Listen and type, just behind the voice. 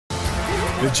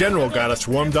The general got us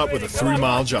warmed up with a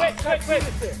 3-mile jog.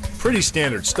 Pretty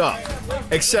standard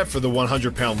stuff, except for the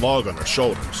 100-pound log on our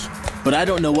shoulders. But I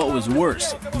don't know what was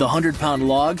worse, the 100-pound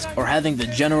logs or having the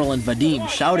general and Vadim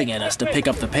shouting at us to pick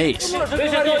up the pace.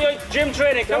 Gym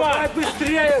training, come on. Come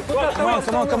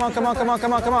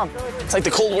on. It's like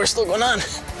the Cold War still going on.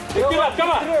 Come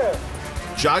on.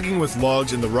 Jogging with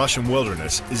logs in the Russian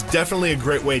wilderness is definitely a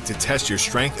great way to test your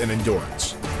strength and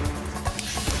endurance.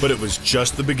 But it was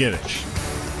just the beginning.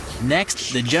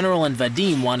 Next, the general and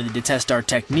Vadim wanted to test our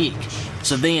technique,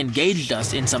 so they engaged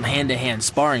us in some hand-to-hand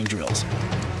sparring drills.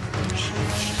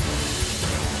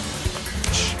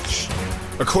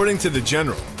 According to the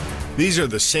general, these are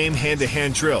the same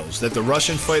hand-to-hand drills that the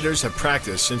Russian fighters have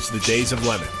practiced since the days of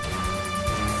Lenin.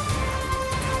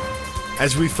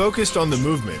 As we focused on the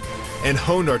movement and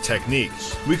honed our technique,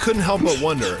 we couldn't help but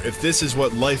wonder if this is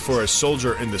what life for a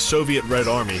soldier in the Soviet Red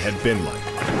Army had been like.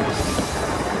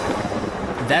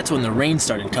 That's when the rain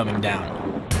started coming down.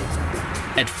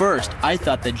 At first, I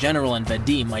thought the general and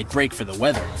Vadim might break for the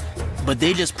weather, but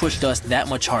they just pushed us that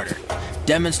much harder,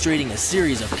 demonstrating a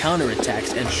series of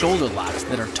counterattacks and shoulder locks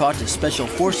that are taught to special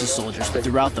forces soldiers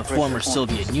throughout the former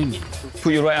Soviet Union.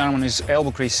 Put your right arm on his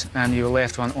elbow crease and your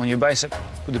left one on your bicep.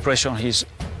 Put the pressure on his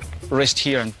wrist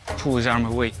here and pull his arm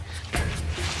away.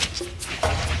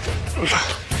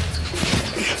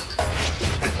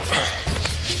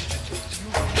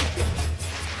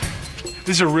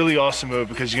 This is a really awesome move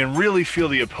because you can really feel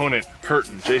the opponent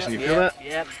hurting. Jason, you feel that?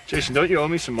 Yep. Jason, don't you owe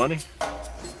me some money?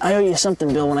 I owe you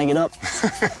something, Bill, when I get up.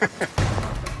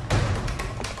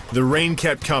 The rain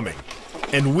kept coming,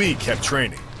 and we kept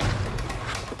training.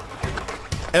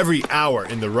 Every hour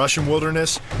in the Russian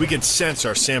wilderness, we could sense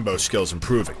our Sambo skills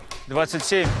improving.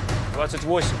 27,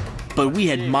 28. But we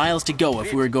had miles to go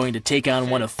if we were going to take on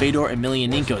one of Fedor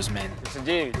Emelianenko's men.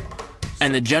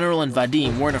 And the general and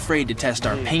Vadim weren't afraid to test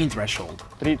our pain threshold.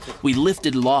 We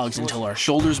lifted logs until our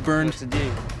shoulders burned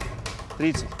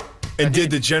and did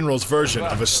the general's version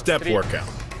of a step workout.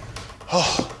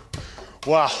 Oh,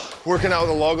 wow. Working out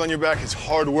with a log on your back is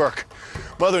hard work.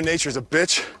 Mother Nature's a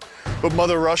bitch, but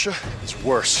Mother Russia is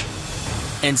worse.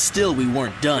 And still we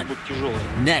weren't done.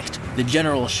 Next, the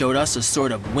general showed us a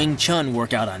sort of Wing Chun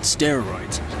workout on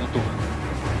steroids.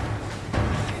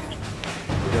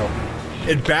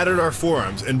 It battered our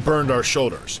forearms and burned our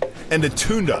shoulders, and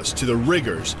attuned us to the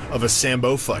rigors of a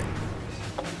Sambo fight.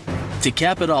 To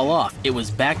cap it all off, it was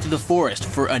back to the forest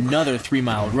for another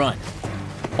 3-mile run.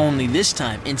 Only this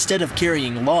time, instead of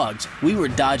carrying logs, we were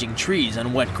dodging trees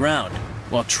on wet ground,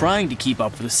 while trying to keep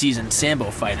up with the seasoned Sambo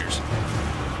fighters.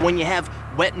 When you have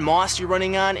wet moss you're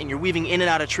running on and you're weaving in and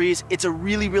out of trees, it's a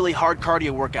really, really hard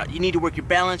cardio workout. You need to work your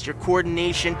balance, your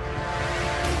coordination.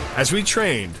 As we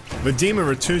trained, Vadim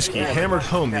and Ratunsky hammered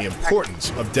home the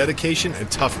importance of dedication and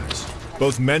toughness,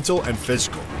 both mental and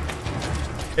physical.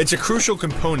 It's a crucial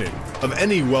component of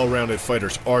any well-rounded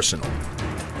fighter's arsenal.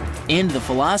 And the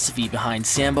philosophy behind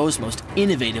Sambo's most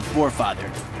innovative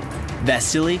forefather,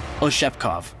 Vasily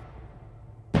Oshepkov.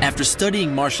 After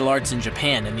studying martial arts in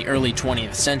Japan in the early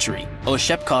 20th century,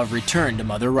 Oshepkov returned to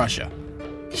Mother Russia.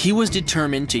 He was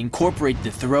determined to incorporate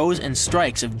the throws and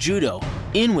strikes of judo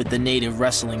in with the native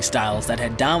wrestling styles that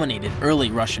had dominated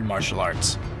early Russian martial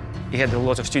arts. He had a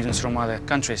lot of students from other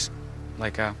countries,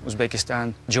 like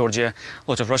Uzbekistan, Georgia,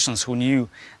 a lot of Russians who knew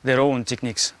their own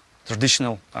techniques,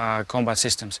 traditional combat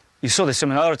systems. You saw the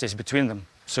similarities between them,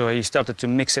 so he started to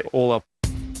mix it all up.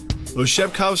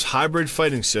 Oshepkov's hybrid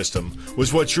fighting system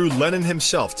was what drew Lenin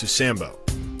himself to Sambo.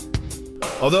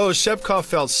 Although Oshepkov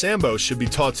felt Sambo should be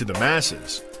taught to the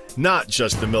masses, not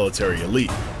just the military elite.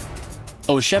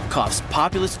 Oshepkov's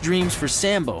populist dreams for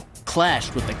Sambo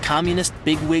clashed with the communist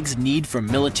bigwigs' need for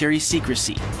military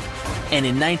secrecy. And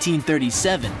in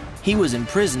 1937, he was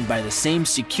imprisoned by the same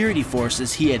security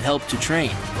forces he had helped to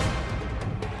train.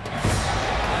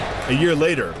 A year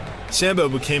later, Sambo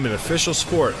became an official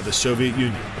sport of the Soviet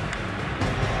Union.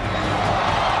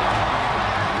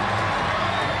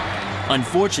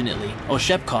 Unfortunately,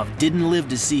 Oshepkov didn't live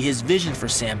to see his vision for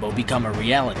Sambo become a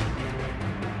reality.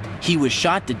 He was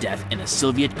shot to death in a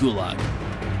Soviet gulag.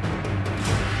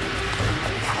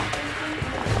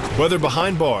 Whether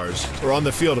behind bars or on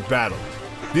the field of battle,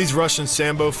 these Russian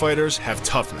Sambo fighters have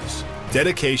toughness,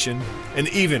 dedication, and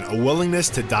even a willingness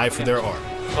to die for their art.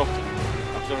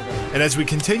 And as we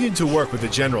continued to work with the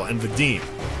general and Vadim,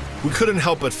 we couldn't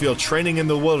help but feel training in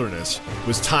the wilderness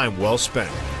was time well spent.